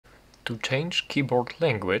To change keyboard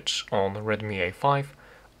language on Redmi A5,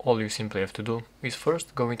 all you simply have to do is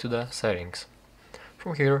first go into the settings.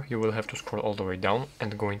 From here you will have to scroll all the way down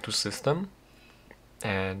and go into System,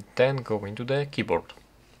 and then go into the keyboard.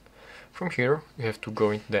 From here you have to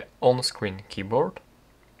go into the on-screen keyboard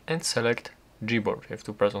and select Gboard. You have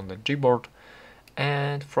to press on the Gboard,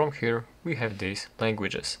 and from here we have these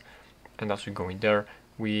languages. And as we go in there,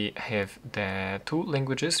 we have the two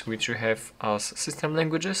languages which you have as system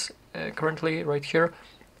languages currently right here.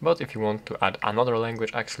 But if you want to add another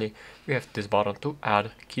language, actually we have this button to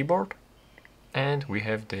add keyboard, and we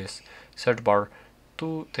have this search bar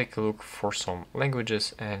to take a look for some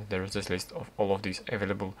languages, and there's this list of all of these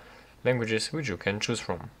available languages which you can choose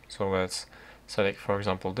from. So let's select, for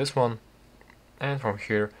example, this one, and from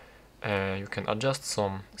here you can adjust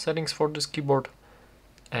some settings for this keyboard,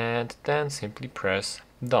 and then simply press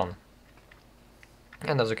done.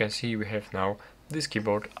 And as you can see, we have now this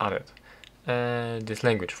keyboard added, this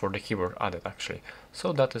language for the keyboard added actually.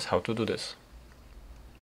 So that is how to do this.